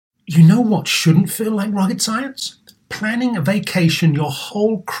You know what shouldn't feel like rocket science? Planning a vacation your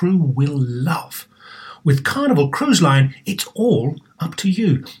whole crew will love. With Carnival Cruise Line, it's all up to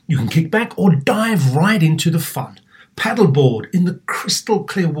you. You can kick back or dive right into the fun. Paddleboard in the crystal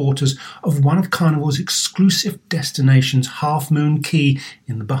clear waters of one of Carnival's exclusive destinations, Half Moon Cay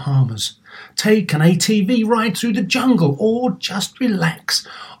in the Bahamas. Take an ATV ride through the jungle or just relax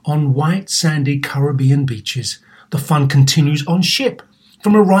on white sandy Caribbean beaches. The fun continues on ship,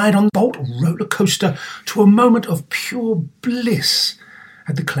 from a ride on Bolt roller coaster to a moment of pure bliss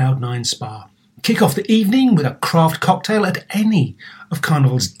at the Cloud9 Spa. Kick off the evening with a craft cocktail at any of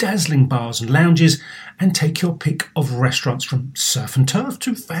Carnival's dazzling bars and lounges, and take your pick of restaurants from surf and turf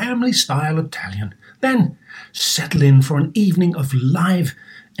to family-style Italian. Then settle in for an evening of live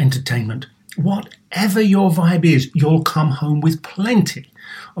entertainment. Whatever your vibe is, you'll come home with plenty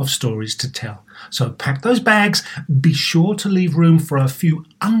of stories to tell. So pack those bags, be sure to leave room for a few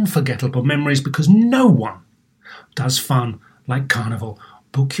unforgettable memories, because no one does fun like Carnival.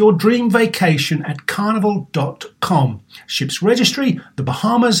 Book your dream vacation at carnival.com. Ships registry, the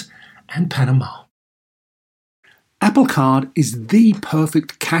Bahamas and Panama. Apple Card is the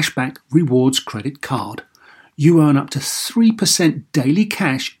perfect cashback rewards credit card. You earn up to 3% daily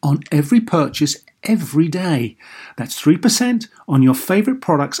cash on every purchase every day. That's 3% on your favorite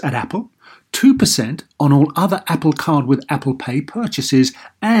products at Apple, 2% on all other Apple Card with Apple Pay purchases,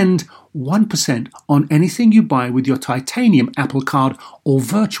 and 1% on anything you buy with your titanium Apple Card or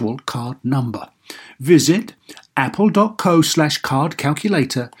virtual card number. Visit apple.co/card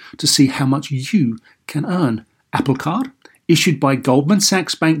calculator to see how much you can earn. Apple Card, issued by Goldman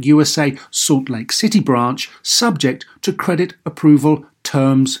Sachs Bank USA, Salt Lake City branch, subject to credit approval.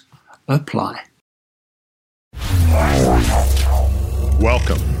 Terms apply.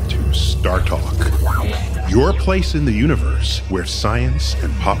 Welcome to Star Talk, your place in the universe where science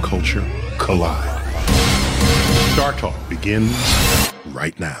and pop culture collide. Star Talk begins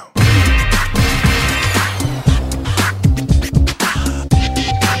right now.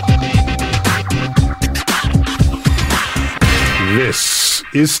 This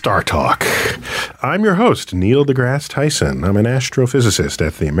is Star Talk. I'm your host, Neil deGrasse Tyson. I'm an astrophysicist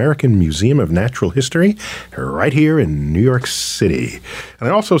at the American Museum of Natural History right here in New York City. And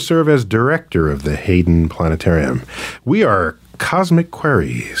I also serve as director of the Hayden Planetarium. We are Cosmic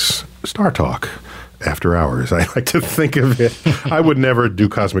Queries, Star Talk. After hours, I like to think of it. I would never do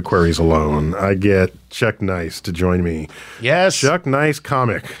Cosmic Queries alone. I get Chuck Nice to join me. Yes. Chuck Nice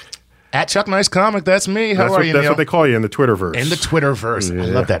Comic. At Chuck Nice Comic, that's me. How are you, That's Neil? what they call you in the Twitterverse. In the Twitterverse. Yeah. I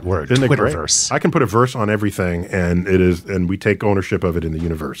love that word, Isn't it great? Twitterverse. I can put a verse on everything, and we take ownership of it in the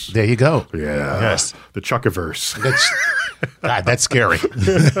universe. There you go. Yeah. Yes. The Chuckiverse. God, that's scary.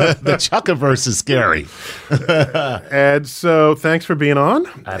 The Chuckiverse is scary. And so thanks for being on.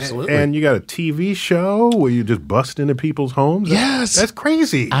 Absolutely. And you got a TV show where you just bust into people's homes? Yes. That's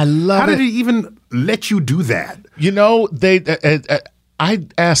crazy. I love How did it. it even let you do that? You know, I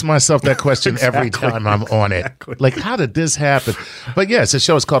ask myself that question every time I'm on it. Like, how did this happen? But yes, the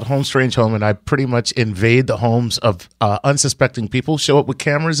show is called Home Strange Home, and I pretty much invade the homes of unsuspecting people, show up with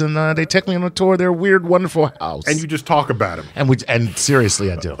cameras, and they take me on a tour of their weird, wonderful house. And you just talk about them. And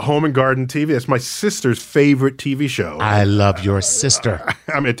seriously, I do. Home and Garden TV. That's my sister's favorite TV show. I love your sister.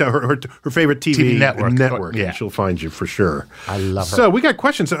 I mean, her favorite TV network. Yeah. She'll find you for sure. I love her. So we got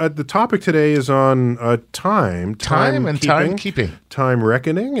questions. The topic today is on Timekeeping. Time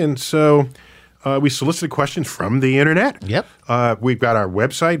reckoning. And so we solicited questions from the internet. Yep. We've got our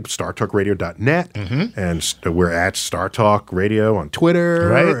website, startalkradio.net, and we're at Star Talk Radio on Twitter.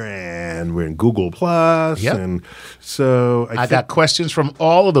 Right. And we're in Google Plus. Yep. And so I got questions from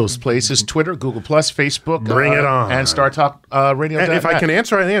all of those places: Twitter, Google Plus, Facebook. Bring it on. And Star Talk Radio. And if I can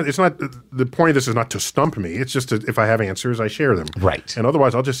answer anything, it's not the point of this is not to stump me. It's just if I have answers, I share them. Right. And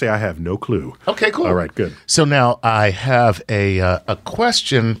otherwise, I'll just say I have no clue. Okay, cool. All right, good. So now I have a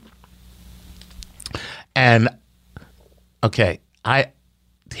question, and okay,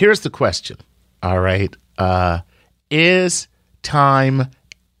 here's the question. All right, is time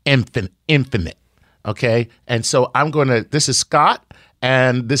infinite? Okay, and so I'm going to. This is Scott,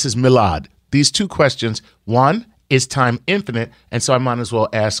 and this is Milad. These two questions. One, is time infinite? And so I might as well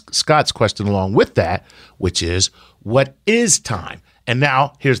ask Scott's question along with that, which is, what is time? And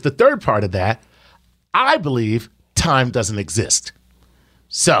now here's the third part of that. I believe time doesn't exist.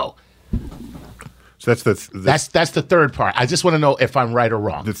 So So that's That's the third part. I just want to know if I'm right or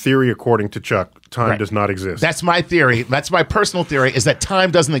wrong. the theory, according to Chuck. Time Right. does not exist. That's my theory. That's my personal theory, is that time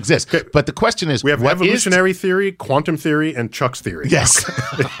doesn't exist. But the question is, we have what is evolutionary theory, quantum theory, and Chuck's theory. Yes.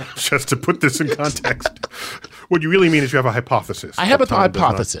 Just to put this in context. What you really mean is you have a hypothesis. I have that a time does not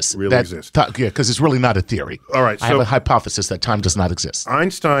hypothesis really that exist. yeah, because it's really not a theory. All right, I have so- a hypothesis that time does not exist.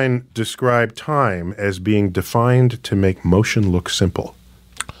 Einstein described time as being defined to make motion look simple.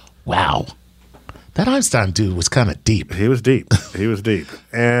 Wow, that Einstein dude was kind of deep. He was deep. He was deep.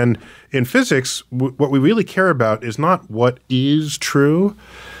 And in physics, what we really care about is not what is true.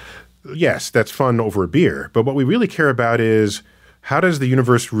 Yes, that's fun over a beer. But what we really care about is how does the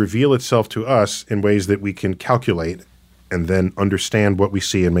universe reveal itself to us in ways that we can calculate and then understand what we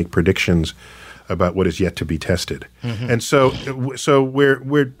see and make predictions about what is yet to be tested. And so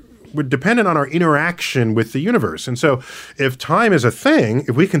we're dependent on our interaction with the universe. And so if time is a thing,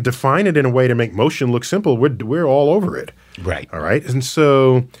 if we can define it in a way to make motion look simple, we're all over it. Right. All right. And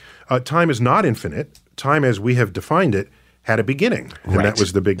so time is not infinite. Time as we have defined it had a beginning. And Right. that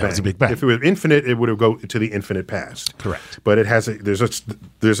was the Big Bang. That was the Big Bang. If it was infinite, it would have go to the infinite past. Correct. But it has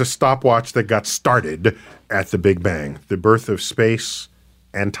there's a stopwatch that got started at the Big Bang, the birth of space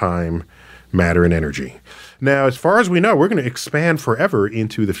and time, matter and energy. Now, as far as we know, we're going to expand forever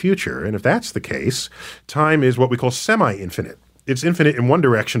into the future. And if that's the case, time is what we call semi-infinite. It's infinite in one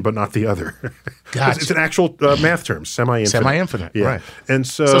direction, but not the other. Gotcha. It's an actual math term, semi-infinite. Semi-infinite, Yeah. right. And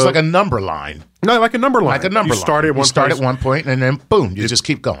so So it's like a number line. no, like a number line. Like a number you line. start at You one start place, at one point and then boom, you just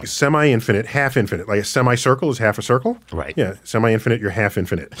keep going. semi-infinite, half infinite. Like a semicircle is half a circle. Right. Yeah. Semi-infinite, you're half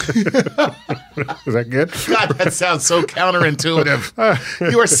infinite. Is that good? God, that sounds so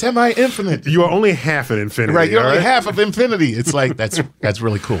counterintuitive. You are semi-infinite. You are only half an infinity. Right, you're all only right? half of infinity. It's like that's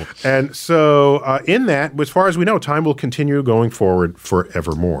really cool. And so in that, as far as we know, time will continue going forward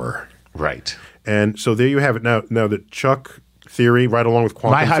forevermore. Right. And so there you have it. Now the Chuck theory, right along with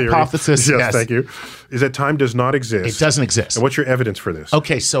quantum My theory. hypothesis, yes. Thank you. Is that time does not exist. It doesn't exist. And what's your evidence for this?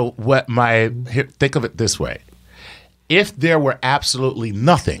 Okay, so think of it this way. If there were absolutely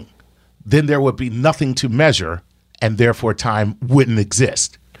nothing, then there would be nothing to measure, and therefore time wouldn't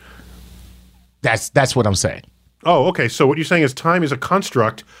exist. That's what I'm saying. Oh, okay. So what you're saying is time is a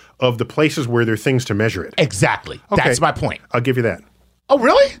construct of the places where there are things to measure it. Exactly. Okay. That's my point. I'll give you that. Oh,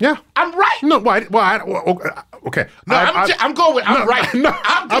 really? Yeah. I'm right. No, why? Okay. No, I'm going with I'm right. no,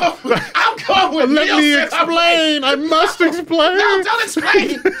 I'm going with Let Neil me said I'm right. explain. I must explain. No, don't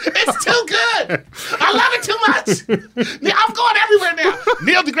explain. It's too good. I love it too much. I'm going everywhere now.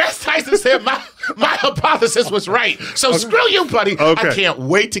 Neil deGrasse Tyson said my hypothesis was right. So screw you, buddy. Okay. I can't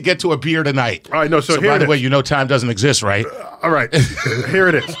wait to get to a beer tonight. All right, no, so here by it the way, is. you know time doesn't exist, right? All right. Here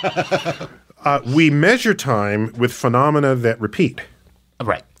it is. We measure time with phenomena that repeat.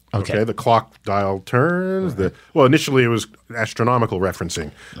 Right. Okay. The clock dial turns. Initially it was astronomical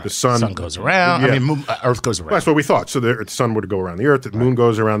referencing. The sun Goes around. Yeah. I mean, Earth goes around. That's what we thought. So the sun would go around the Earth, the moon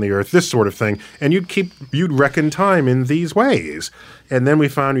goes around the Earth, this sort of thing, and you'd reckon time in these ways. And then we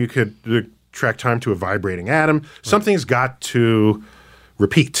found you could track time to a vibrating atom. Something's got to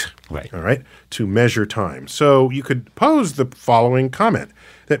repeat. Right. All right. To measure time. So you could pose the following comment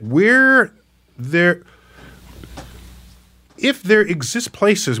that if there exist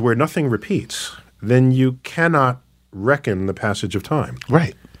places where nothing repeats, then you cannot reckon the passage of time.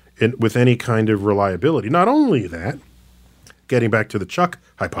 Right. With any kind of reliability. Not only that, getting back to the Chuck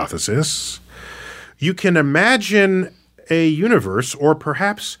hypothesis, you can imagine a universe, or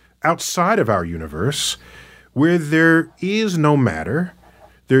perhaps outside of our universe, where there is no matter,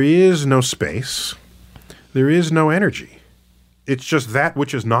 there is no space, there is no energy. It's just that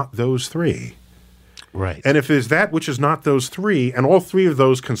which is not those three. Right. And if there's that which is not those three, and all three of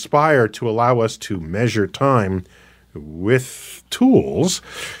those conspire to allow us to measure time with tools,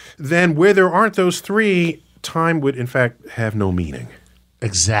 then where there aren't those three, time would in fact have no meaning.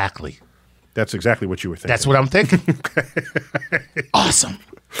 Exactly. That's exactly what you were thinking. That's what I'm thinking. Awesome.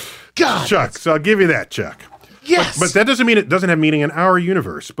 God. Chuck. So I'll give you that, Chuck. Yes. But that doesn't mean it doesn't have meaning in our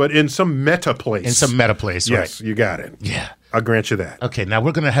universe, but in some meta place. in some meta place, right? Yes, you got it. Yeah. I'll grant you that. Okay, now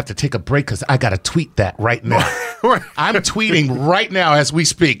we're going to have to take a break because I got to tweet that right now. Right. I'm tweeting right now as we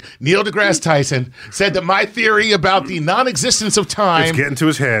speak. Neil deGrasse Tyson said that my theory about the non-existence of It's time. getting to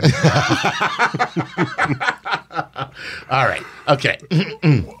his head. All right. Okay.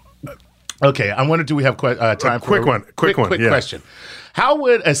 Okay. I wonder, do we have time for quick one. Quick one, yeah. question? How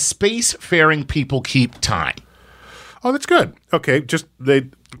would a spacefaring people keep time? Oh, that's good. Okay, just they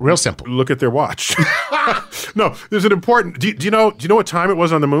Real simple. look at their watch. No, there's an important. Do you know what time it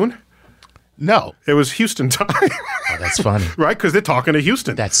was on the moon? No. It was Houston time. Oh, that's funny. Right? Because they're talking to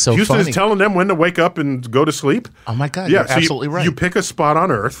Houston. That's so Houston funny. is telling them when to wake up and go to sleep. Oh, my God. Yeah, You're so absolutely right. You pick a spot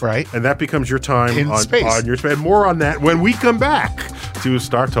on Earth. Right. And that becomes your time In space. on your space. More on that when we come back to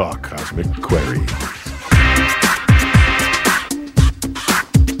Star Talk Cosmic Query.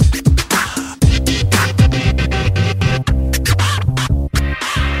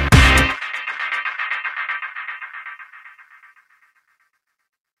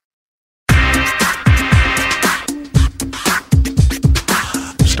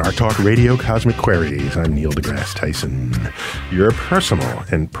 Star Talk Radio Cosmic Queries. I'm Neil deGrasse Tyson, your personal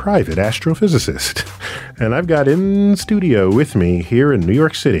and private astrophysicist. And I've got in studio with me here in New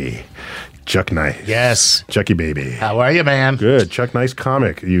York City, Chuck Nice. Yes. Chucky baby. How are you, man? Good. Chuck Nice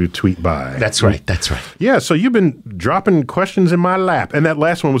comic you tweet by. That's right. That's right. Yeah, so you've been dropping questions in my lap, and that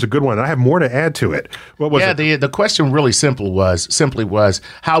last one was a good one. I have more to add to it. What was it? The question really simply was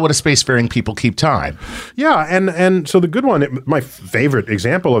how would a spacefaring people keep time? Yeah, and so the good one, my favorite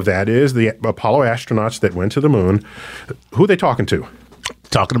example of that is the Apollo astronauts that went to the moon. Who are they talking to?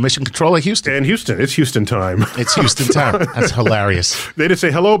 Talking to Mission Control at Houston. And Houston. It's Houston time. It's Houston time. That's hilarious. They didn't say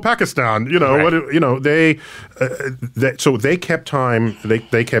hello, Pakistan. You know Right. what? You know so they kept time.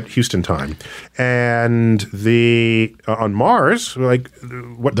 They kept Houston time, and on Mars, like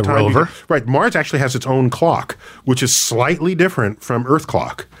what The time rover? right? Mars actually has its own clock, which is slightly different from Earth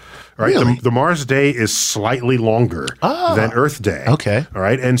clock. Right? Really? The Mars day is slightly longer than Earth day. Okay. All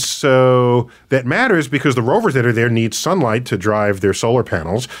right. And so that matters because the rovers that are there need sunlight to drive their solar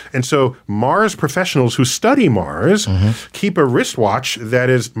panels. And so Mars professionals who study Mars keep a wristwatch that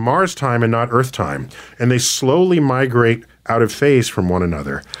is Mars time and not Earth time. And they slowly migrate out of phase from one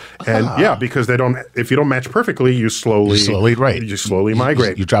another. And because if you don't match perfectly, you slowly migrate.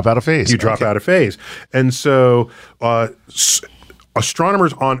 You drop out of phase. You drop out of phase. And so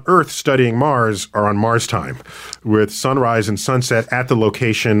astronomers on Earth studying Mars are on Mars time with sunrise and sunset at the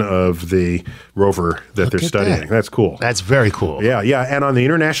location of the rover that they're at studying. that. That's cool. That's very cool. Yeah. And on the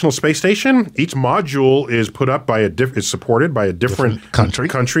International Space Station, each module is put up by is supported by a different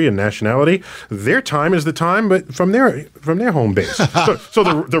country and nationality. Their time is the time, but from their home base. so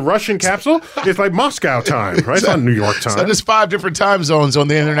the Russian capsule is like Moscow time, right? It's not New York time. So there's 5 different time zones on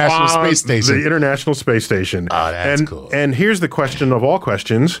the International Space Station. The International Space Station. Oh, that's cool. And here's the question of all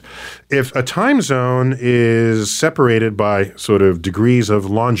questions. If a time zone is separated by sort of degrees of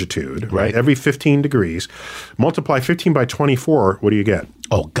longitude, right? Every 15 degrees, multiply 15 by 24, what do you get?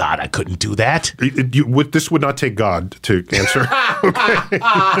 Oh, God, I couldn't do that. This would not take God to answer. Okay?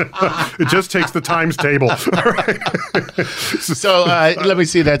 It just takes the times table. So let me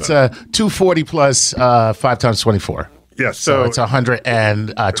see. That's 240 plus 5 times 24. Yeah, So it's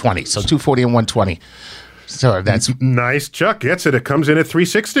 120. So 240 and 120. So that's nice. Chuck gets it. It comes in at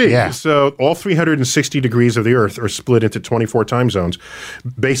 360. Yeah. So all 360 degrees of the Earth are split into 24 time zones,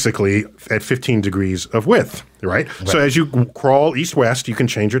 basically at 15 degrees of width, right? So as you crawl east-west, you can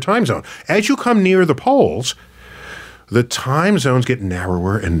change your time zone. As you come near the poles, the time zones get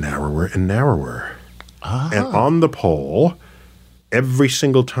narrower and narrower and narrower. And on the pole, every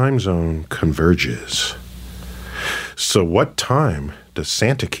single time zone converges. So what time does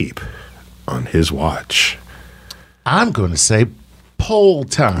Santa keep on his watch? I'm going to say pole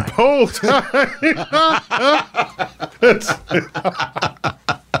time. Pole time.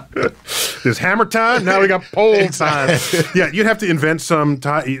 There's hammer time. Now we got pole time. Yeah, you'd have to invent some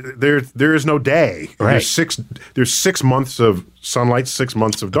time. There is no day. Right. There's 6 months of sunlight, 6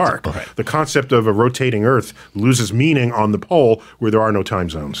 months of dark. Right. The concept of a rotating Earth loses meaning on the pole where there are no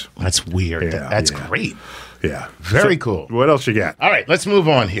time zones. That's weird. Yeah, That's yeah. great. Yeah. Very cool. What else you got? All right, let's move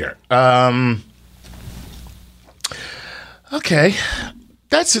on here. Okay.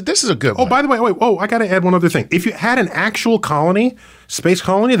 This is a good one. Oh, by the way, I got to add one other thing. If you had an actual colony, space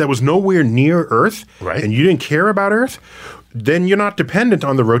colony that was nowhere near Earth, Right. and you didn't care about Earth, then you're not dependent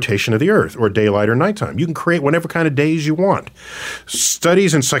on the rotation of the Earth or daylight or nighttime. You can create whatever kind of days you want.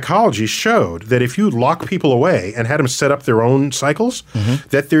 Studies in psychology showed that if you lock people away and had them set up their own cycles,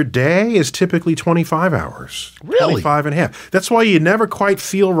 that their day is typically 25 hours. Really? 25 and a half. That's why you never quite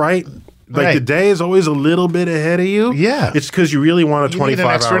feel right. Like Right. the day is always a little bit ahead of you. Yeah. It's because you really want a You 25 need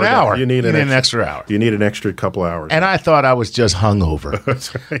an extra hour day. hour. You need an extra hour. You need an extra couple hours. And I thought I was just hungover.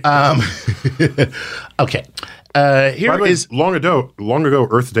 Okay. By Here the way, is long ago,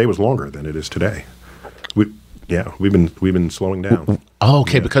 Earth Day was longer than it is today. We've been slowing down.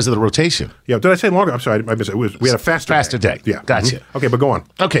 okay because of the rotation. Yeah, did I say longer? I'm sorry, I missed it. We had a faster day. Yeah, Gotcha. Okay, but go on.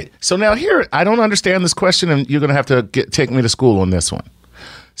 Okay, so now here I don't understand this question, and you're going to have to take me to school on this one.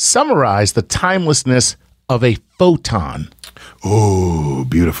 Summarize the timelessness of a photon. Oh,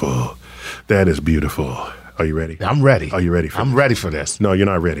 beautiful. That is beautiful. Are you ready? I'm ready. Are you ready? I'm ready for this. No, you're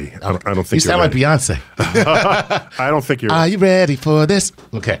not ready. I don't think You you're sound like ready. Beyonce. I don't think you're Are ready. you ready for this?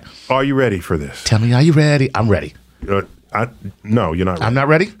 Okay. Are you ready for this? Tell me, are you ready? I'm ready. No, you're not ready. I'm not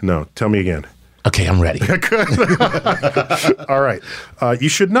ready? No, tell me again. Okay, I'm ready. All right. You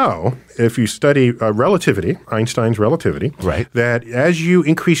should know, if you study relativity, Einstein's relativity, Right. that as you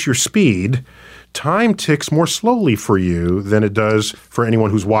increase your speed, time ticks more slowly for you than it does for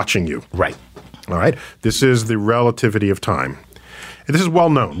anyone who's watching you. Right. All right. This is the relativity of time. And this is well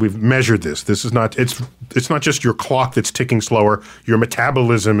known. We've measured this. This is not. It's not just your clock that's ticking slower. Your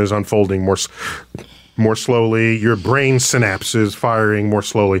metabolism is unfolding more slowly. Your brain synapses firing more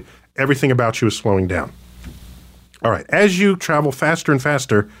slowly. Everything about you is slowing down. All right. As you travel faster and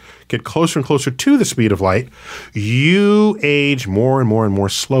faster, get closer and closer to the speed of light, you age more and more and more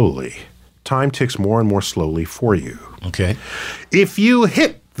slowly. Time ticks more and more slowly for you. Okay. If you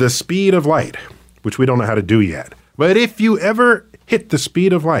hit the speed of light, which we don't know how to do yet, but if you ever hit the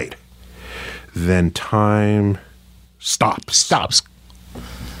speed of light, then time stops. Stops.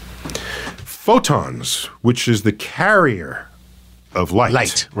 Photons, which is the carrier of light,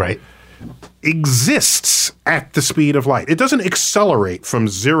 Light. Right. exists at the speed of light. It doesn't accelerate from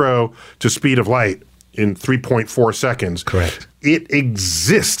 0 to speed of light in 3.4 seconds. Correct. It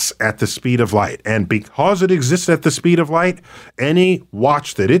exists at the speed of light. And because it exists at the speed of light, any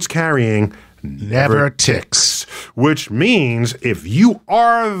watch that it's carrying never ticks. Which means if you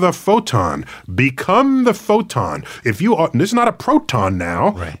are the photon, become the photon. If you are, this is not a proton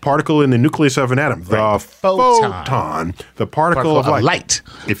now, Right. particle in the nucleus of an atom. Right. The photon, the particle of light.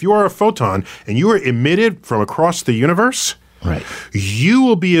 If you are a photon and you are emitted from across the universe, Right. you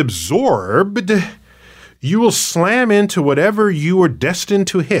will be absorbed. You will slam into whatever you are destined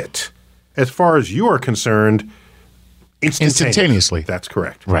to hit. As far as you are concerned, instantaneously. That's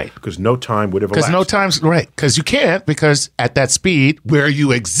correct. Right. Because no time would have elapsed. Because no time's right. Because you can't, because at that speed where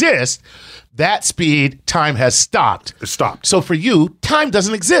you exist, that speed, time has stopped. It stopped. So for you, time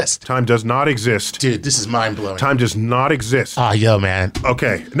doesn't exist. Time does not exist. Dude, this is mind blowing. Time does not exist. Yo, man.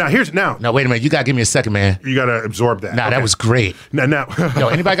 Okay. Now No, wait a minute. You got to give me a second, man. you got to absorb that. Nah, Okay. that was great. Now Yo,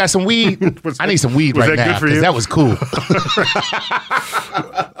 anybody got some weed? I need some weed was right that good now for because you? that was cool.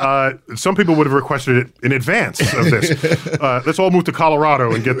 some people would have requested it in advance of this. Let's all move to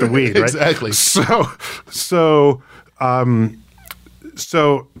Colorado and get the weed, right? Exactly. So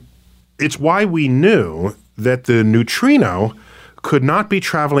it's why we knew that the neutrino could not be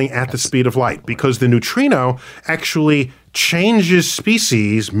traveling at the speed of light, because the neutrino actually changes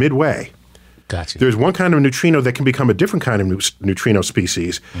species midway. Gotcha. There's one kind of neutrino that can become a different kind of neutrino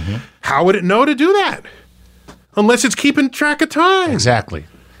species. Mm-hmm. How would it know to do that? Unless it's keeping track of time. Exactly.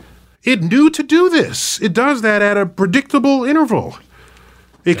 It knew to do this. It does that at a predictable interval.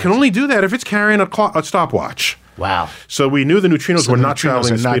 It can only do that if it's carrying a stopwatch. Wow. So we knew the neutrinos So were the not neutrinos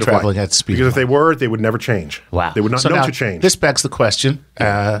traveling are the not speed of traveling light. at the speed Because of if they were, they would never change. Wow. They would not So know now, to change. This begs the question.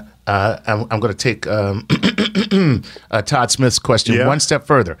 I'm going to take Todd Smith's question Yeah. one step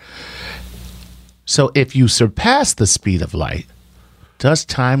further. So if you surpass the speed of light, does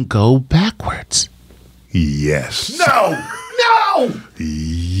time go backwards? Yes. No!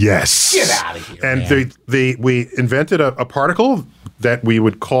 Yes. Get outta here, And man. we invented a particle that we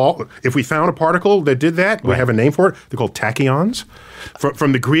would call, if we found a particle that did that, we Right. have a name for it. They're called tachyons.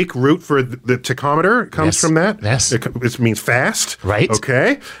 From the Greek root for the tachometer, it comes Yes. from that. Yes. It means fast. Right.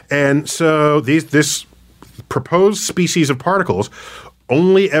 Okay. And so this proposed species of particles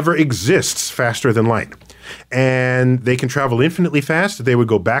only ever exists faster than light. And they can travel infinitely fast. They would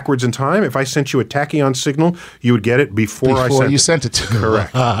go backwards in time. If I sent you a tachyon signal, you would get it before I Before sent you it. sent it to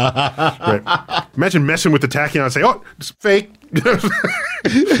Correct. Right. Imagine messing with the tachyon and say, "Oh, it's fake."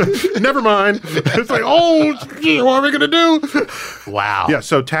 Never mind. It's like, "Oh, gee, what are we going to do?" Wow. Yeah,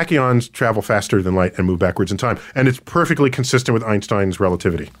 so tachyons travel faster than light and move backwards in time. And it's perfectly consistent with Einstein's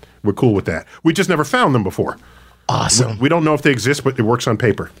relativity. We're cool with that. We just never found them before. Awesome. We don't know if they exist, but it works on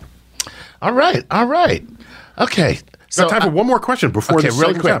paper. All right. Okay. So, Got time for one more question before okay, this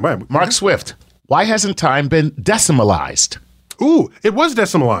really segment's quick. out. Right. Mark Swift. Why hasn't time been decimalized? Ooh, it was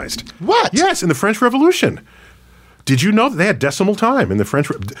decimalized. What? Yes, in the French Revolution. Did you know that they had decimal time in the French?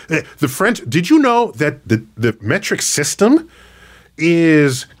 The French. Did you know that the metric system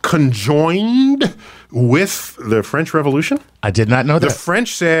is conjoined with the French Revolution. I did not know The that.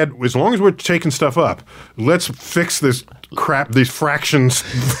 French said, as long as we're taking stuff up, let's fix this crap, these fractions.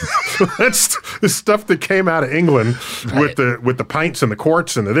 That's the stuff that came out of England with the pints and the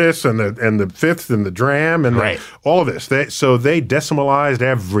quarts and the this and the fifth and the dram and all of this. So they decimalized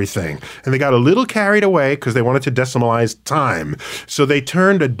everything. And they got a little carried away because they wanted to decimalize time. So they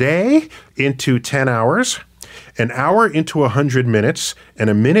turned a day into 10 hours, an hour into 100 minutes, and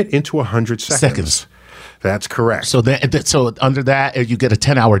a minute into 100 seconds. That's correct. So so under that, you get a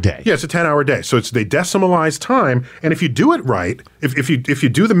 10-hour day. Yeah, it's a 10-hour day. So they decimalize time, and if you do it right, if you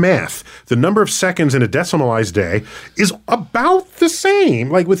do the math, the number of seconds in a decimalized day is about the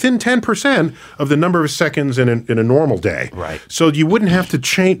same, like within 10% of the number of seconds in a normal day. Right. So you wouldn't have to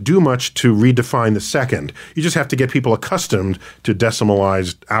do much to redefine the second. You just have to get people accustomed to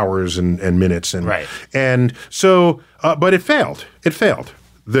decimalized hours and minutes. And so, but it failed. It failed.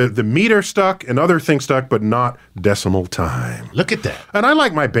 The meter stuck and other things stuck, but not decimal time. Look at that. And I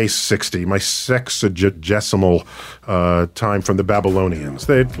like my base 60, my sexagesimal time from the Babylonians.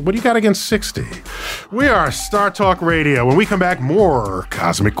 What do you got against 60? We are Star Talk Radio. When we come back, more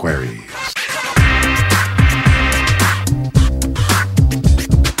Cosmic Queries.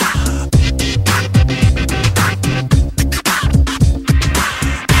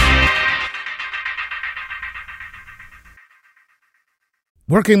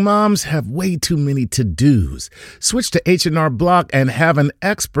 Working moms have way too many to-dos. Switch to H&R Block and have an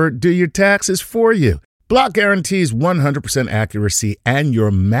expert do your taxes for you. Block guarantees 100% accuracy and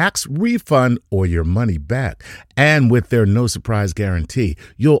your max refund or your money back. And with their no surprise guarantee,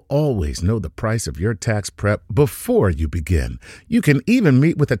 you'll always know the price of your tax prep before you begin. You can even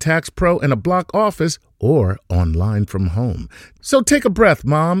meet with a tax pro in a Block office or online from home. So take a breath,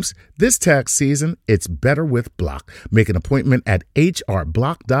 moms. This tax season, it's better with Block. Make an appointment at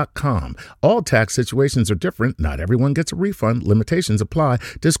hrblock.com. All tax situations are different. Not everyone gets a refund. Limitations apply.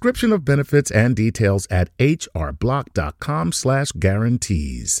 Description of benefits and details at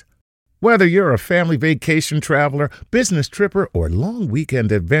hrblock.com/guarantees. Whether you're a family vacation traveler, business tripper, or long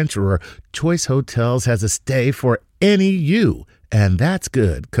weekend adventurer, Choice Hotels has a stay for any you. And that's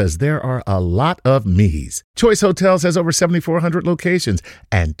good, because there are a lot of me's. Choice Hotels has over 7,400 locations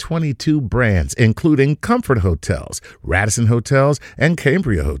and 22 brands, including Comfort Hotels, Radisson Hotels, and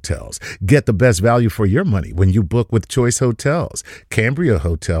Cambria Hotels. Get the best value for your money when you book with Choice Hotels. Cambria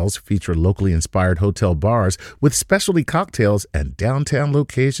Hotels feature locally inspired hotel bars with specialty cocktails and downtown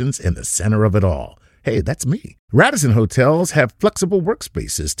locations in the center of it all. Hey, that's me. Radisson Hotels have flexible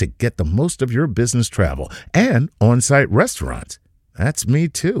workspaces to get the most of your business travel and on-site restaurants. That's me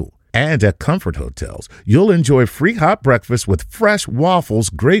too. And at Comfort Hotels, you'll enjoy free hot breakfast with fresh waffles,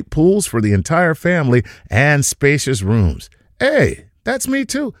 great pools for the entire family, and spacious rooms. Hey, that's me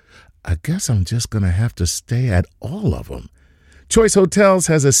too. I guess I'm just going to have to stay at all of them. Choice Hotels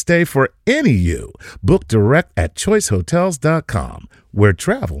has a stay for any you. Book direct at choicehotels.com, where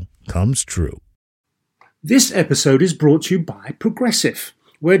travel comes true. This episode is brought to you by Progressive,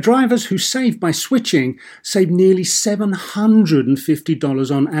 where drivers who save by switching save nearly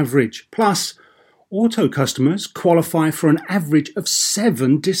 $750 on average. Plus, auto customers qualify for an average of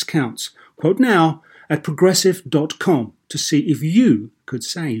 7 discounts. Quote now at progressive.com to see if you could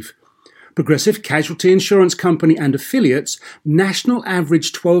save. Progressive Casualty Insurance Company and affiliates, national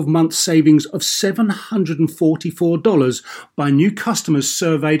average 12-month savings of $744 by new customers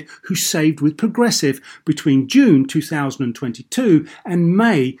surveyed who saved with Progressive between June 2022 and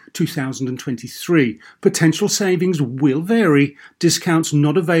May 2023. Potential savings will vary. Discounts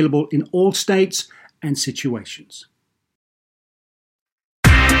not available in all states and situations.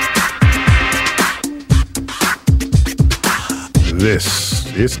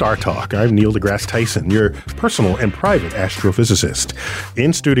 This is Star Talk. I'm Neil deGrasse Tyson, your personal and private astrophysicist.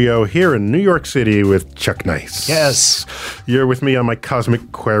 In studio here in New York City with Chuck Nice. Yes. You're with me on my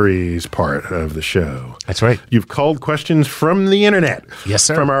Cosmic Queries part of the show. That's right. You've called questions from the internet. Yes,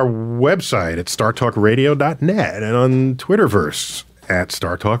 sir. From our website at startalkradio.net and on Twitterverse at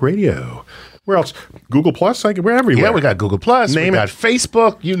StarTalkRadio. Where else? Google Plus? We're everywhere. Yeah, we got Google Plus. We got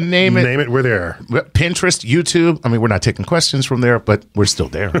Facebook. You name it. Name it, we're there. Pinterest, YouTube. I mean, we're not taking questions from there, but we're still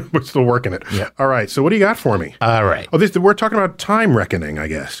there. We're still working it. Yeah. All right. So what do you got for me? All right. Oh, we're talking about time reckoning, I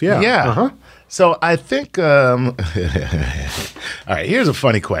guess. Yeah. Yeah. Uh-huh. So I think, all right, here's a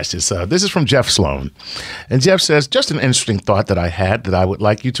funny question. So this is from Jeff Sloan. And Jeff says, just an interesting thought that I had that I would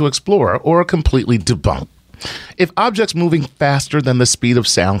like you to explore or completely debunk. If objects moving faster than the speed of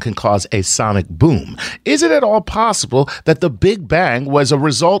sound can cause a sonic boom, is it at all possible that the Big Bang was a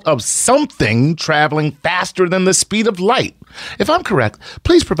result of something traveling faster than the speed of light? If I'm correct,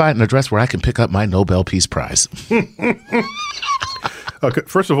 please provide an address where I can pick up my Nobel Peace Prize. Okay,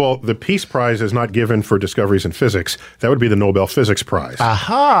 first of all, the Peace Prize is not given for discoveries in physics. That would be the Nobel Physics Prize.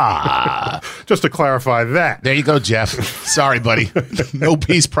 Aha! Just to clarify that. There you go, Jeff. Sorry, buddy. No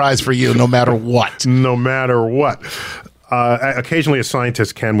Peace Prize for you, no matter what. No matter what. Occasionally a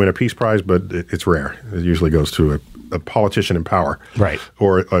scientist can win a Peace Prize, but it's rare. It usually goes to a politician in power. Right.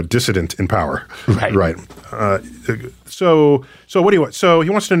 Or a dissident in power. Right. Right. So what do you want? So he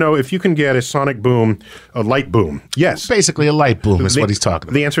wants to know if you can get a sonic boom, a light boom. Yes. Basically, a light boom is what he's talking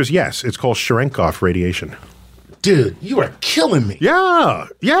about. The answer is yes. It's called Cherenkov radiation. Dude, you are killing me. Yeah.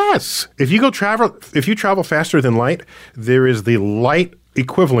 Yes. If you travel faster than light, there is the light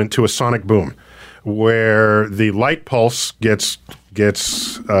equivalent to a sonic boom, where the light pulse builds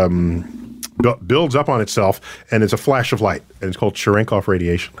up on itself, and it's a flash of light, and it's called Cherenkov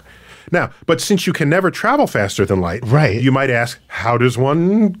radiation. Now, but since you can never travel faster than light, right, you might ask, how does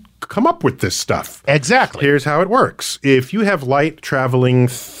one come up with this stuff? Exactly. Here's how it works. If you have light traveling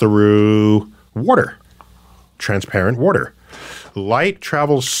through water, transparent water, light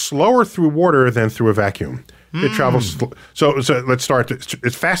travels slower through water than through a vacuum. It travels, so let's start,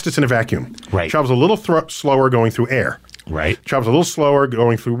 it's fastest in a vacuum. Right. Travels a little slower going through air. Right. Travels a little slower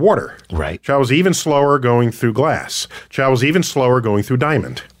going through water. Right. Travels even slower going through glass. Travels even slower going through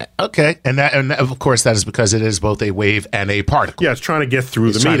diamond. Okay. And of course, that is because it is both a wave and a particle. Yeah, it's trying to get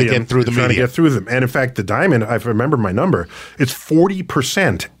through the medium. Trying to get through them. And in fact, the diamond, I remember my number, it's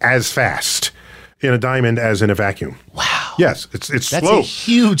 40% as fast in a diamond as in a vacuum. Wow. Yes, it's That's slow. a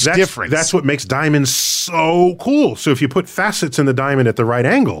huge difference. That's what makes diamonds so cool. So if you put facets in the diamond at the right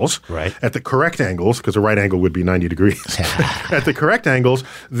angles, right, at the correct angles, because the right angle would be 90 degrees, at the correct angles,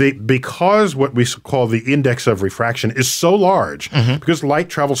 because what we call the index of refraction is so large, because light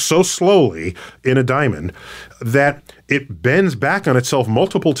travels so slowly in a diamond, that it bends back on itself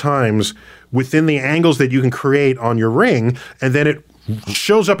multiple times within the angles that you can create on your ring, and then it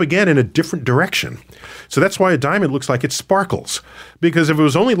shows up again in a different direction. So that's why a diamond looks like it sparkles. Because if it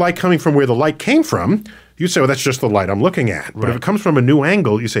was only light coming from where the light came from, you'd say, well, that's just the light I'm looking at. Right. But if it comes from a new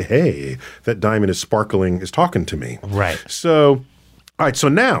angle, you say, hey, that diamond is sparkling, is talking to me. Right. So, all right, so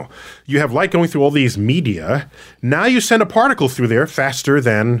now you have light going through all these media. Now you send a particle through there faster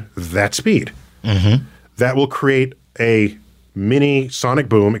than that speed. That will create a mini sonic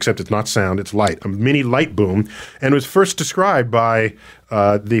boom, except it's not sound, it's light, a mini light boom. And it was first described by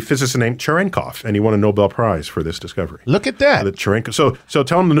the physicist named Cherenkov, and he won a Nobel Prize for this discovery. Look at that. The Cherenkov. So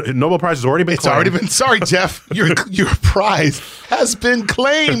tell him the Nobel Prize has already been claimed. Already been. Sorry, Jeff. Your prize has been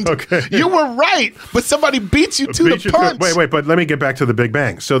claimed. Okay. You were right, but somebody beats you to the punch. Wait, but let me get back to the Big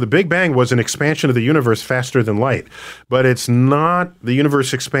Bang. So the Big Bang was an expansion of the universe faster than light, but it's not the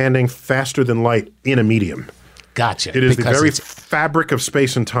universe expanding faster than light in a medium. Gotcha. It is the very fabric of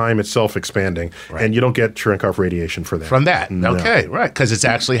space and time itself expanding, and you don't get Cherenkov radiation for that. From that. No. Okay, right, because it's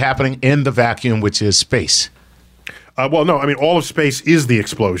actually happening in the vacuum, which is space. Well, no, I mean, all of space is the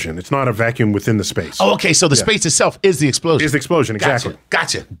explosion. It's not a vacuum within the space. Oh, okay, so the space itself is the explosion. Is the explosion, exactly.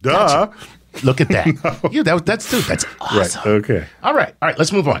 Gotcha. Duh. Gotcha. Look at that. No. That's awesome. Right, okay. All right,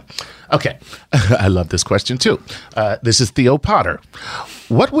 let's move on. Okay, I love this question too. This is Theo Potter.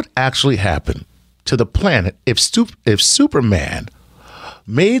 What would actually happen to the planet if Superman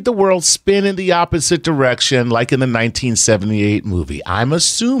made the world spin in the opposite direction like in the 1978 movie? I'm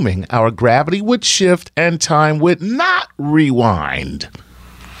assuming our gravity would shift and time would not rewind.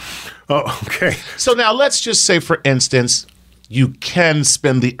 Oh, okay. So now let's just say, for instance, you can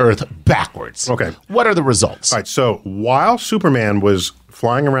spin the Earth backwards. Okay. What are the results? All right, so while Superman was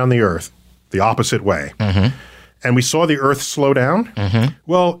flying around the Earth the opposite way, and we saw the Earth slow down,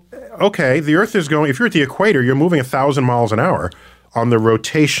 well, okay, the Earth is going, if you're at the equator, you're moving 1,000 miles an hour on the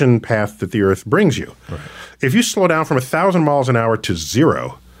rotation path that the Earth brings you. Right. If you slow down from 1,000 miles an hour to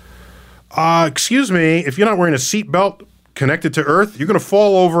 0, excuse me, if you're not wearing a seatbelt connected to Earth, you're going to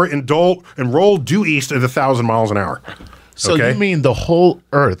fall over and roll due east at 1,000 miles an hour. So you mean the whole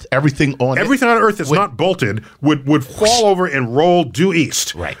Earth, everything on Earth that's not bolted would fall over and roll due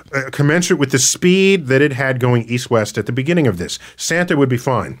east. Right. Commensurate with the speed that it had going east-west at the beginning of this. Santa would be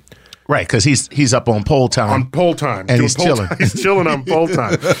fine. Right, because he's up on pole time. On pole time. And he's chilling. He's chilling on pole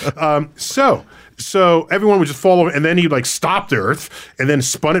time. So So everyone would just fall over, and then you'd like stop the Earth, and then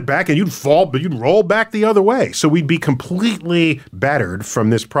spun it back, and you'd fall, but you'd roll back the other way. So we'd be completely battered from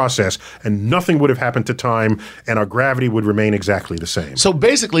this process, and nothing would have happened to time, and our gravity would remain exactly the same. So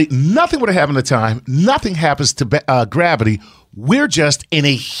basically, nothing would have happened to time. Nothing happens to gravity. We're just in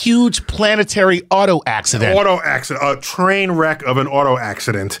a huge planetary auto accident. A train wreck of an auto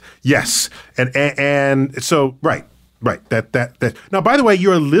accident. Yes, and so right. That. Now, by the way,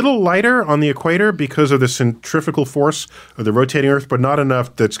 you're a little lighter on the equator because of the centrifugal force of the rotating Earth, but not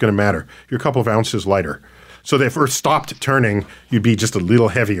enough that's going to matter. You're a couple of ounces lighter. So that if Earth stopped turning, you'd be just a little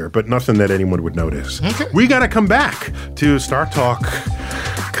heavier, but nothing that anyone would notice. Okay. We got to come back to Star Talk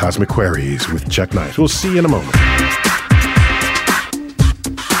Cosmic Queries with Chuck Nice. We'll see you in a moment.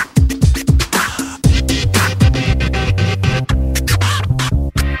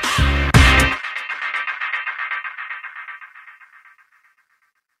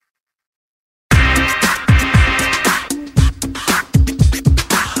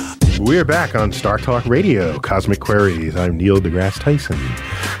 We're back on Star Talk Radio, Cosmic Queries. I'm Neil deGrasse Tyson,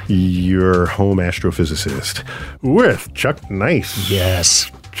 your home astrophysicist, with Chuck Nice.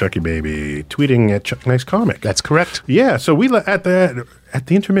 Yes. Chucky baby, tweeting at Chuck Nice Comic. That's correct. Yeah, so we at the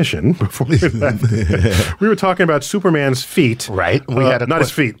intermission before we left, we were talking about Superman's feet. Right. We had not his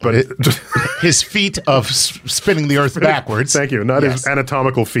feet, but his feet of spinning the Earth backwards. Thank you. Not his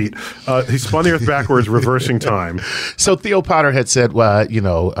anatomical feet. He spun the Earth backwards, reversing time. So Theo Potter had said,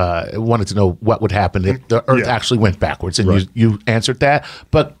 wanted to know what would happen if the Earth actually went backwards, and you answered that.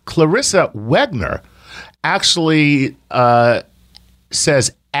 But Clarissa Wegner actually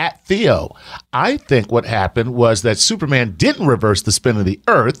says, at Theo, I think what happened was that Superman didn't reverse the spin of the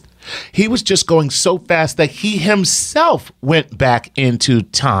Earth. He was just going so fast that he himself went back into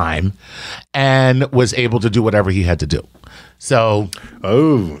time and was able to do whatever he had to do. So,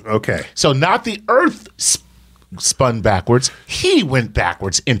 okay. So not the Earth spun backwards. He went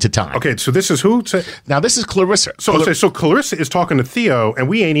backwards into time. Okay, so this is who? Now this is Clarissa. So Clarissa is talking to Theo, and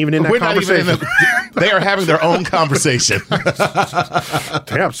we ain't even in that conversation. They are having their own conversation.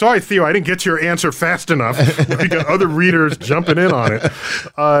 Damn, sorry, Theo, I didn't get your answer fast enough. We got other readers jumping in on it.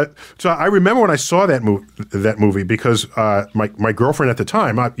 So I remember when I saw that movie because my girlfriend at the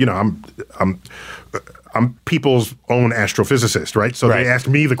time, I'm people's own astrophysicist, right? So they asked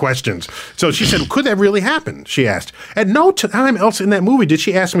me the questions. So she said, could that really happen? She asked. At no time else in that movie did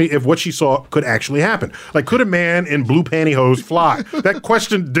she ask me if what she saw could actually happen. Like, could a man in blue pantyhose fly? That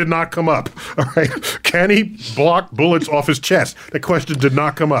question did not come up. All right. Can he block bullets off his chest? That question did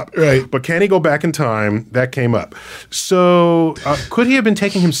not come up. Right. But can he go back in time? That came up. So could he have been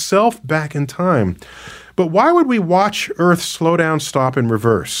taking himself back in time? But why would we watch Earth slow down, stop, and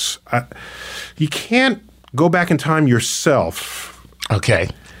reverse? You can't go back in time yourself. Okay.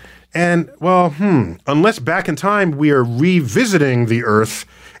 And, unless back in time we are revisiting the Earth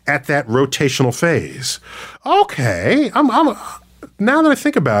at that rotational phase. Okay. Now that I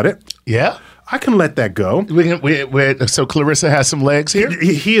think about it. Yeah. I can let that go. So Clarissa has some legs here?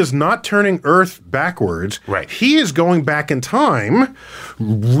 He is not turning Earth backwards. Right. He is going back in time,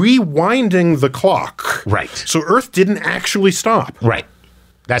 rewinding the clock. Right. So Earth didn't actually stop. Right.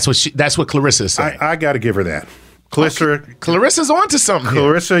 That's what Clarissa is saying. I got to give her that. Clarissa's onto something.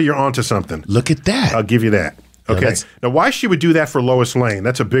 Clarissa, you're onto something. Look at that. I'll give you that. Okay. Now, why she would do that for Lois Lane,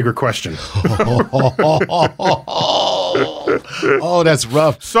 that's a bigger question. Oh, that's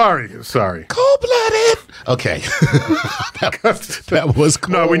rough. Sorry. Cold-blooded. Okay. that was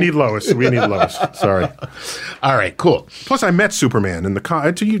cool. No, we need Lois. Sorry. All right, cool. Plus, I met Superman in the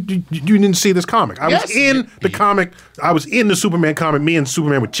comic. You didn't see this comic. I was in the comic. I was in the Superman comic. Me and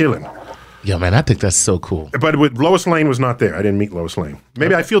Superman were chilling. Yeah, man, I think that's so cool. But Lois Lane was not there. I didn't meet Lois Lane.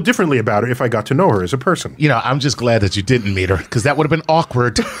 Maybe I feel differently about her if I got to know her as a person. I'm just glad that you didn't meet her because that would have been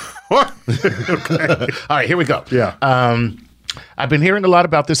awkward. What? Okay. All right, here we go. Yeah. I've been hearing a lot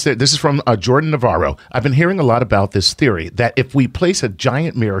about this. This is from Jordan Navarro. I've been hearing a lot about this theory that if we place a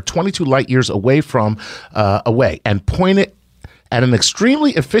giant mirror 22 light years away and point it at an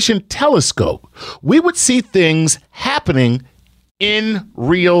extremely efficient telescope, we would see things happening in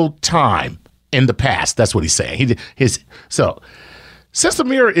real time in the past. That's what he's saying. Since the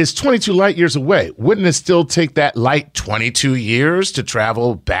mirror is 22 light years away, wouldn't it still take that light 22 years to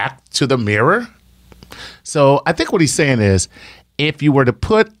travel back to the mirror? So I think what he's saying is if you were to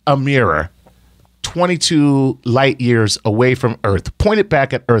put a mirror 22 light years away from Earth, point it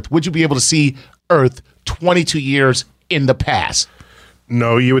back at Earth, would you be able to see Earth 22 years in the past?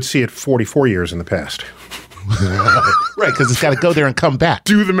 No, you would see it 44 years in the past. Right, because it's got to go there and come back.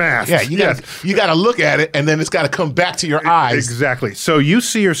 Do the math. Yeah, you got to look at it, and then it's got to come back to your eyes. Exactly. So you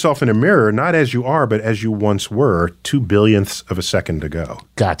see yourself in a mirror, not as you are, but as you once were, 2/1000th of a second ago.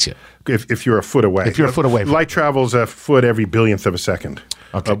 Gotcha. If you're a foot away. If you're a foot away. Light travels a foot every billionth of a second.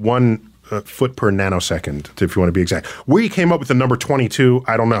 Okay. 1 foot per nanosecond, if you want to be exact. Where you came up with the number 22,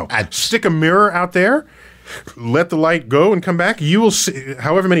 I don't know. Stick a mirror out there, let the light go and come back. You will see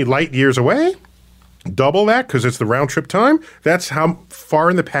however many light years away. Double that because it's the round trip time. That's how far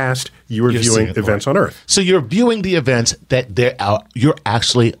in the past you were viewing events on Earth. So you're viewing the events you're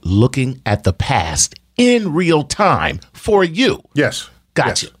actually looking at the past in real time for you. Yes.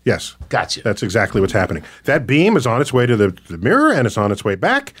 Gotcha. Yes. Gotcha. That's exactly what's happening. That beam is on its way to the mirror, and it's on its way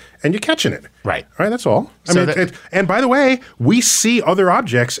back, and you're catching it. Right. All right, that's all. So and by the way, we see other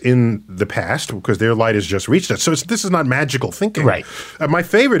objects in the past because their light has just reached us. So this is not magical thinking. Right. My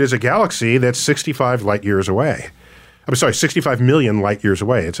favorite is a galaxy that's 65 light years away. I'm sorry, 65 million light years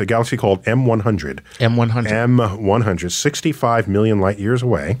away. It's a galaxy called M100. M100, 65 million light years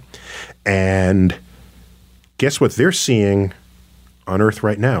away. And guess what they're seeing on Earth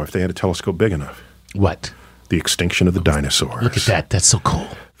right now if they had a telescope big enough? What? The extinction of the dinosaurs. Look at that. That's so cool.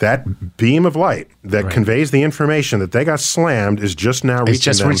 That beam of light that conveys the information that they got slammed is just now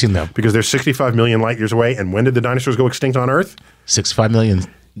reaching them. Because they're 65 million light years away. And when did the dinosaurs go extinct on Earth? 65 million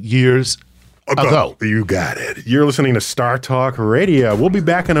years ago. You got it. You're listening to Star Talk Radio. We'll be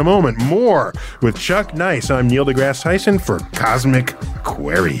back in a moment. More with Chuck Nice. I'm Neil deGrasse Tyson for Cosmic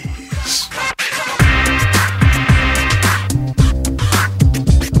Queries.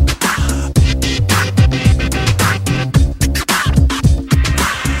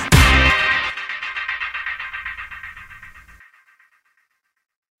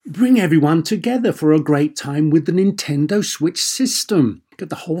 Bring everyone together for a great time with the Nintendo Switch system. Get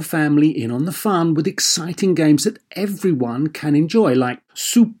the whole family in on the fun with exciting games that everyone can enjoy, like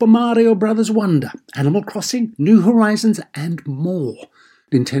Super Mario Bros. Wonder, Animal Crossing, New Horizons, and more.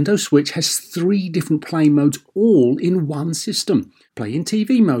 Nintendo Switch has 3 different play modes all in one system. Play in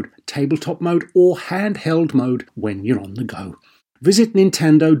TV mode, tabletop mode, or handheld mode when you're on the go. Visit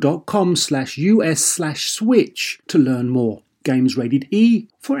nintendo.com/US/Switch to learn more. Games rated E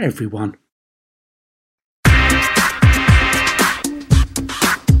for everyone.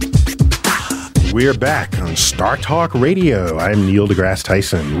 We are back on Star Talk Radio. I'm Neil deGrasse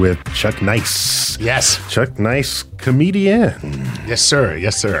Tyson with Chuck Nice. Yes. Chuck Nice, comedian. Yes, sir.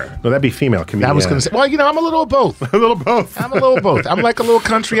 Yes, sir. No, that'd be female comedian. I was going to say, well, I'm a little of both. A little both. I'm a little of both. I'm like a little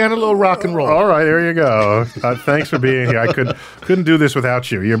country and a little rock and roll. All right, there you go. Thanks for being here. I couldn't do this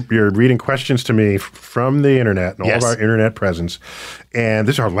without you. You're reading questions to me from the internet and all of our internet presence. And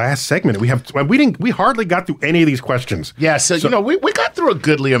this is our last segment. We hardly got through any of these questions. Yeah, so we got through a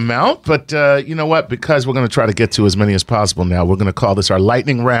goodly amount, but you know what? Because we're going to try to get to as many as possible now, we're going to call this our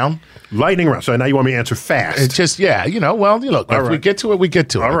lightning round. Lightning round. So now you want me to answer fast. It's just, if we get to it, we get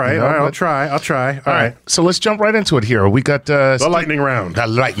to it. All right, I'll try. All right. So let's jump right into it here. We got the lightning round. The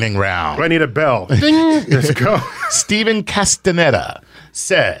lightning round. Do I need a bell? Ding. Let's go. Stephen Castaneda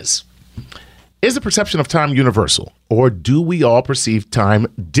says, is the perception of time universal, or do we all perceive time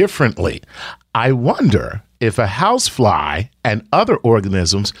differently? I wonder if a housefly and other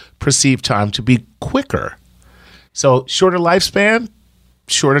organisms perceive time to be quicker. So shorter lifespan,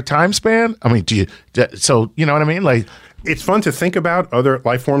 shorter time span? I mean, so you know what I mean? Like, it's fun to think about other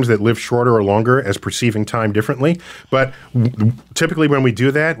life forms that live shorter or longer as perceiving time differently. But typically when we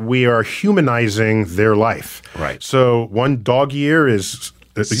do that, we are humanizing their life. Right. So 1 dog year is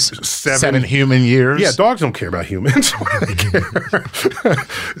 7 human years. Yeah, dogs don't care about humans. Why do they care?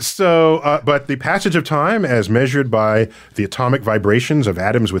 So, but the passage of time, as measured by the atomic vibrations of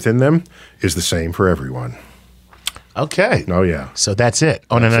atoms within them, is the same for everyone. Okay. Oh yeah. So that's it.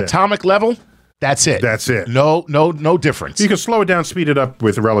 On an atomic level, that's it. That's it. No difference. You can slow it down, speed it up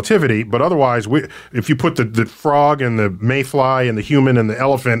with relativity, but otherwise, if you put the frog and the mayfly and the human and the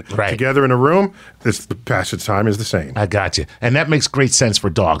elephant together in a room, the passage time is the same. I got you. And that makes great sense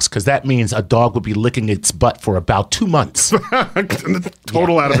for dogs, because that means a dog would be licking its butt for about 2 months.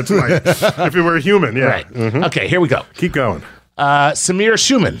 Total out of its life. If it were a human, yeah. Right. Mm-hmm. Okay, here we go. Keep going. Samir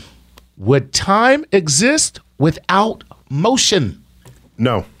Schumann, would time exist without motion?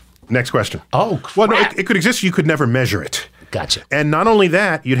 No. Next question. Oh, crap. Well, no, it could exist. You could never measure it. Gotcha. And not only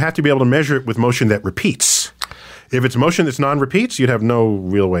that, you'd have to be able to measure it with motion that repeats. If it's motion that's non-repeats, you'd have no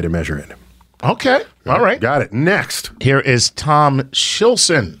real way to measure it. Okay. All right. Got it. Next. Here is Tom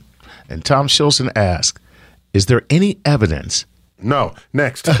Shilson. And Tom Shilson asks, is there any evidence? No.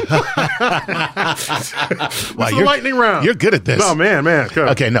 Next. Wow, you're lightning round. You're good at this. No, man. Go.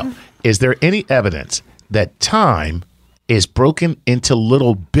 Okay, no. Is there any evidence that time is broken into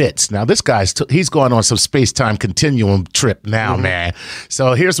little bits. Now, this guy's he's going on some space-time continuum trip now, man.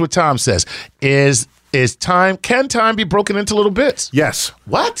 So here's what Tom says. Can time be broken into little bits? Yes.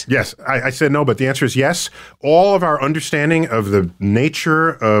 What? Yes. I said no, but the answer is yes. All of our understanding of the nature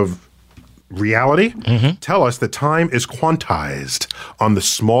of reality tell us that time is quantized on the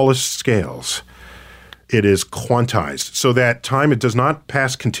smallest scales. It is quantized so that time, it does not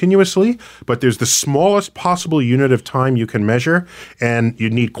pass continuously, but there's the smallest possible unit of time you can measure, and you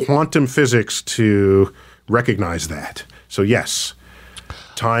need quantum physics to recognize that. So yes,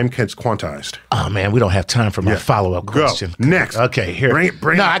 time gets quantized. Oh, man, we don't have time for my follow-up question. Go. Next. Okay, here. Bring it.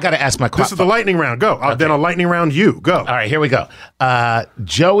 No, I got to ask my question. This is the lightning round. Go. Okay. Then a lightning round you. Go. All right, here we go.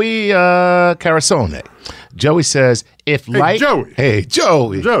 Joey Carasone. Joey says, if light... Joey. Hey,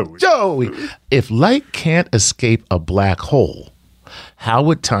 Joey. If light can't escape a black hole, how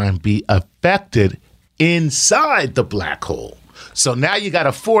would time be affected inside the black hole? So now you got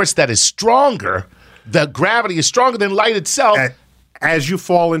a force that is stronger. The gravity is stronger than light itself. As you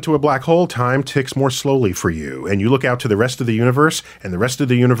fall into a black hole, time ticks more slowly for you. And you look out to the rest of the universe, and the rest of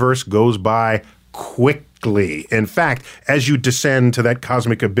the universe goes by quickly. In fact, as you descend to that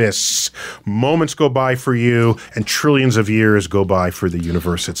cosmic abyss, moments go by for you, and trillions of years go by for the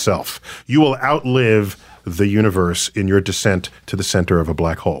universe itself. You will outlive the universe in your descent to the center of a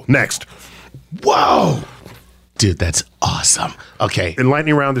black hole. Next. Whoa! Dude, that's awesome. Okay. In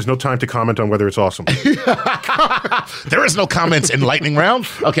Lightning Round, there's no time to comment on whether it's awesome. There is no comments in Lightning Round.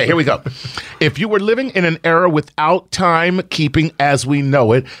 Okay, here we go. If you were living in an era without time keeping as we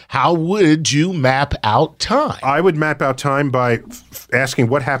know it, how would you map out time? I would map out time by asking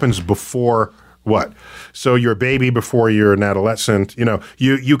what happens before what. So you're a baby before you're an adolescent. You know,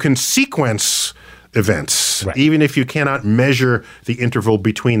 you can sequence events, right, even if you cannot measure the interval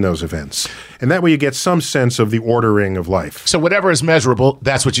between those events. And that way you get some sense of the ordering of life. So whatever is measurable,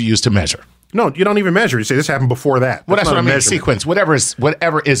 that's what you use to measure. No, you don't even measure. You say this happened before that. Well, that's what I mean, measurement. Sequence.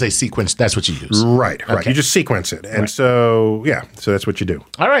 Whatever is a sequence, that's what you use. Right. Okay. You just sequence it. And so that's what you do.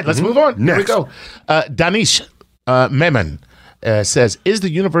 All right, let's move on. Next. Here we go. Danish Memon says, is the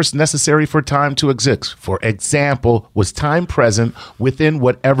universe necessary for time to exist? For example, was time present within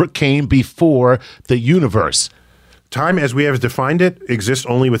whatever came before the universe? Time, as we have defined it, exists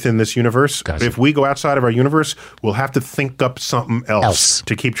only within this universe. Gotcha. If we go outside of our universe, we'll have to think up something else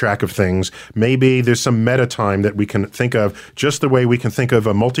to keep track of things. Maybe there's some meta time that we can think of, just the way we can think of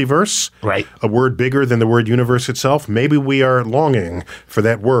a multiverse, right? A word bigger than the word universe itself. Maybe we are longing for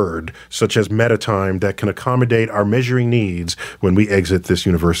that word, such as meta time, that can accommodate our measuring needs when we exit this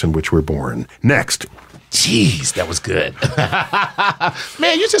universe in which we're born. Next. Jeez, that was good.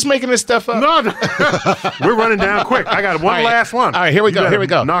 Man, you're just making this stuff up. No, we're running down quick. I got one last one. All right, here we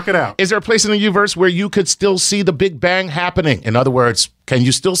go. Knock it out. Is there a place in the universe where you could still see the Big Bang happening? In other words, can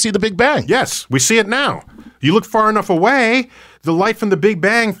you still see the Big Bang? Yes, we see it now. You look far enough away, the light from the Big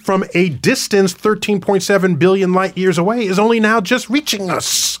Bang from a distance 13.7 billion light years away is only now just reaching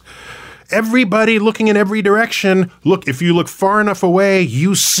us. Everybody looking in every direction. Look, if you look far enough away,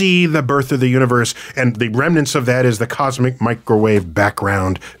 you see the birth of the universe, and the remnants of that is the cosmic microwave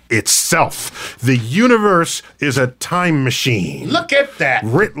background itself. The universe is a time machine. Look at that.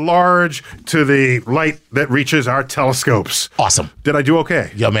 Writ large to the light that reaches our telescopes. Awesome. Did I do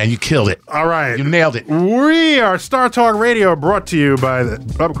okay? Yo, man, you killed it. All right. You nailed it. We are Star Talk Radio, brought to you by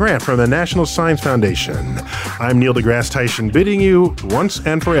Bob Grant from the National Science Foundation. I'm Neil deGrasse Tyson, bidding you once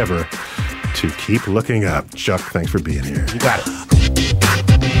and forever to keep looking up. Chuck, thanks for being here. You got it.